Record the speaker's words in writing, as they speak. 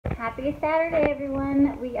Happy Saturday,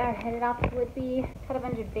 everyone. We are headed off to Woodby. Got a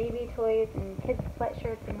bunch of baby toys and kids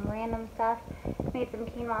sweatshirts and random stuff. Made some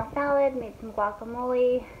quinoa salad, made some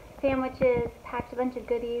guacamole, sandwiches, packed a bunch of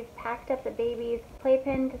goodies, packed up the baby's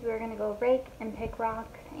playpen because we were going to go rake and pick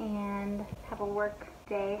rocks and have a work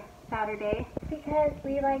day Saturday because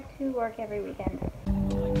we like to work every weekend.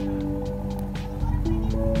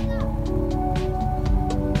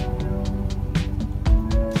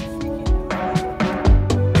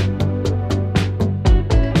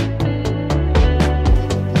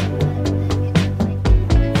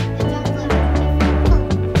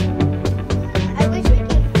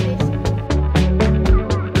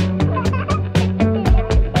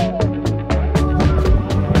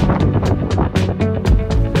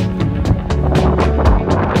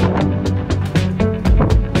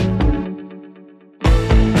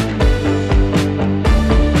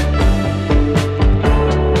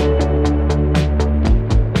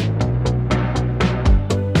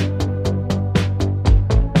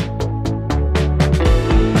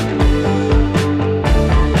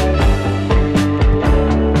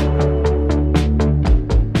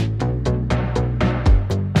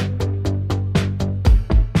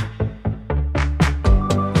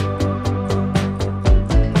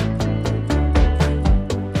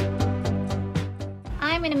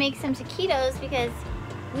 I'm gonna make some taquitos because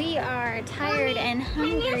we are tired and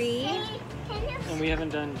hungry. And we haven't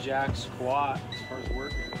done jack squat as far as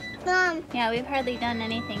working. Yeah, we've hardly done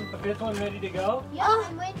anything. The fifth one ready to go? Yeah,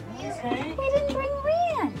 Okay. we didn't bring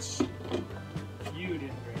ranch. You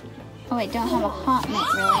didn't bring ranch. Oh, I don't have a hot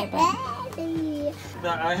mitt really, but...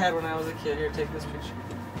 That I had when I was a kid. Here, take this picture.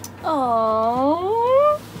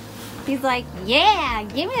 Oh, he's like, yeah,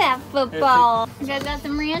 give me that football. You guys got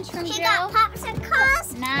some ranch from Joe? He got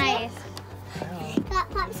popsicles. Nice. He got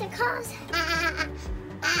popsicles.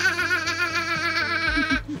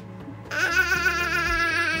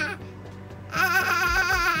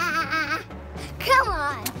 Come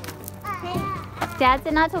on. Dad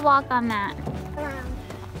said not to walk on that.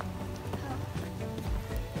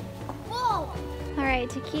 Whoa. All right,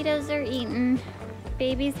 taquitos are eaten.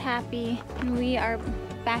 Baby's happy, and we are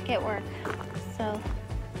back at work. So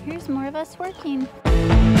here's more of us working.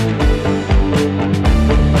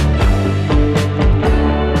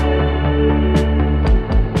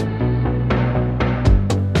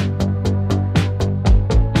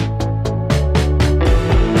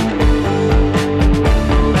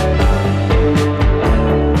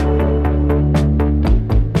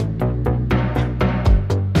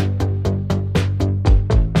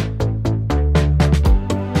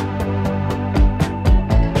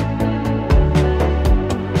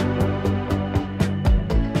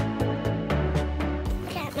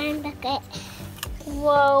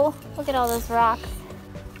 Whoa, look at all those rocks.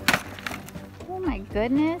 Oh my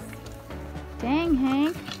goodness. Dang,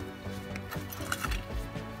 Hank.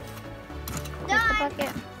 Take the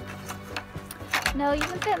bucket. No, you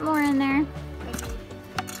can fit more in there.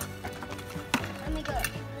 Let me go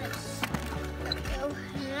like this. There we go.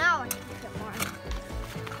 Now I can fit more.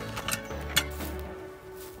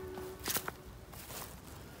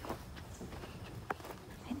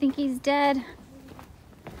 I think he's dead.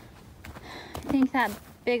 I think that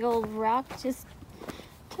big old rock just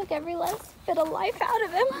took every last bit of life out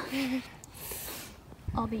of him.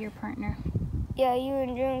 I'll be your partner. Yeah, you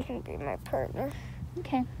and June can be my partner.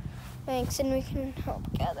 Okay. Thanks, and we can help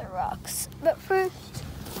gather rocks. But first,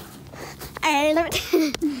 I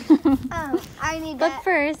need But that.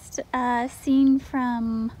 first, scene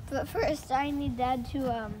from... But first, I need Dad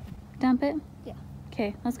to Dump it? Yeah.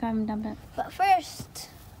 Okay, let's go have him dump it. But first,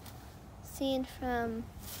 scene from.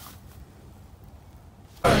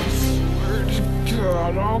 I swear to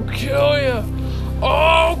God, I'll kill you!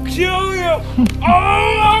 I'll kill you!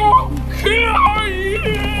 I'll kill you!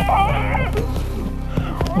 I'll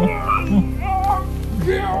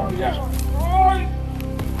kill you! I'll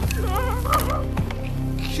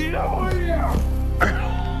kill you!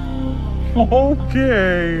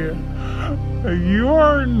 Okay. You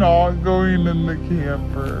are not going in the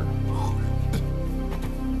camper.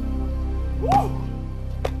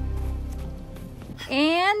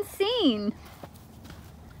 And scene.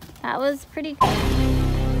 That was pretty cool.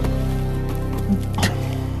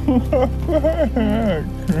 What the heck?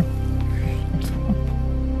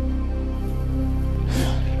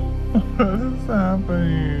 What is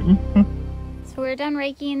happening? So we're done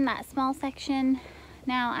raking that small section.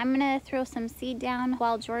 Now I'm gonna throw some seed down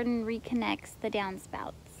while Jordan reconnects the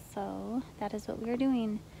downspouts. So that is what we're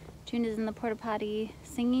doing. June is in the porta potty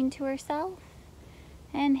singing to herself,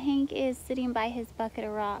 and Hank is sitting by his bucket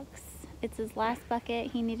of rocks. It's his last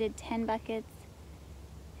bucket. He needed 10 buckets,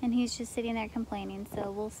 and he's just sitting there complaining.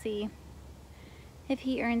 So we'll see if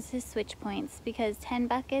he earns his switch points, because 10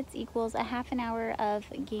 buckets equals a half an hour of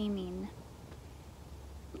gaming.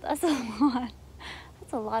 That's a lot.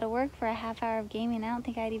 That's a lot of work for a half hour of gaming. I don't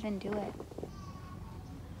think I'd even do it.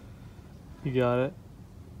 You got it.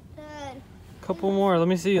 Dad. Couple more. Let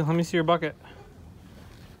me see your bucket.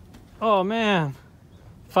 Oh man.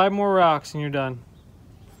 5 more rocks and you're done.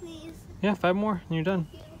 Please. Yeah, 5 more and you're done.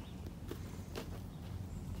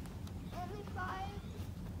 Only 5.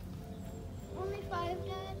 Only 5,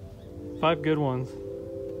 Dad. 5 good ones.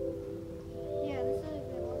 Yeah, this is a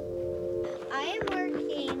good one. I am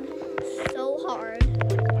working so hard.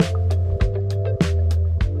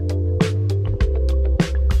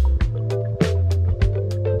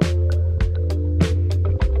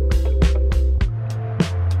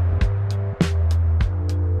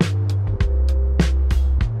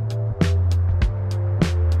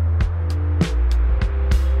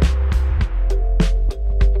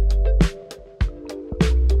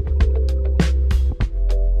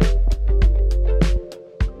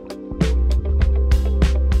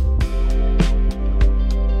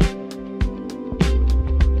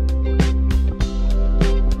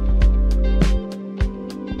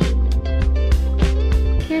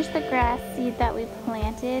 Here's the grass seed that we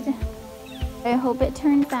planted. I hope it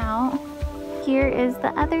turns out. Here is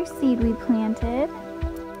the other seed we planted.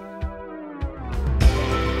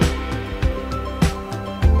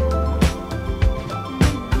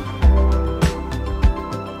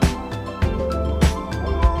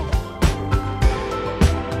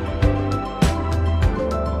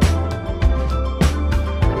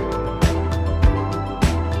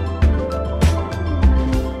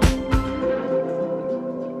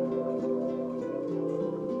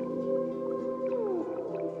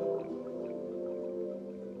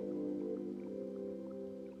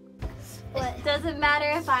 What? Doesn't matter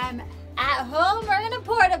if I'm at home or in a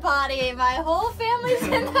porta potty. My whole family's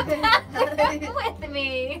in the bathroom with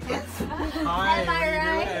me. Hi, Am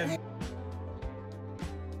I right?